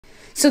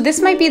So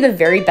this might be the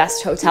very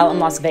best hotel in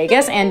Las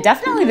Vegas, and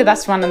definitely the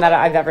best one that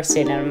I've ever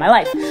stayed in my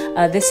life.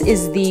 This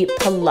is the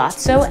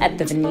Palazzo at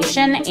the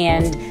Venetian,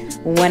 and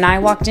when I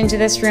walked into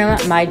this room,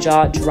 my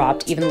jaw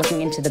dropped even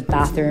looking into the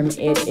bathroom.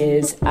 It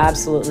is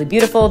absolutely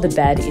beautiful. The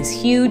bed is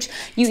huge.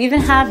 You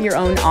even have your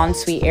own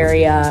ensuite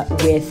area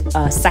with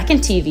a second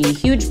TV,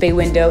 huge bay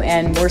window,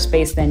 and more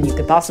space than you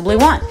could possibly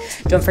want.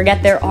 Don't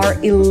forget there are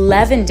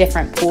 11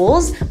 different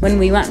pools. When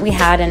we went, we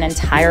had an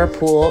entire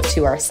pool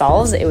to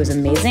ourselves. It was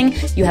amazing.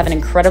 You have an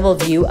incredible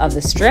view of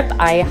the Strip.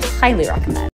 I highly recommend.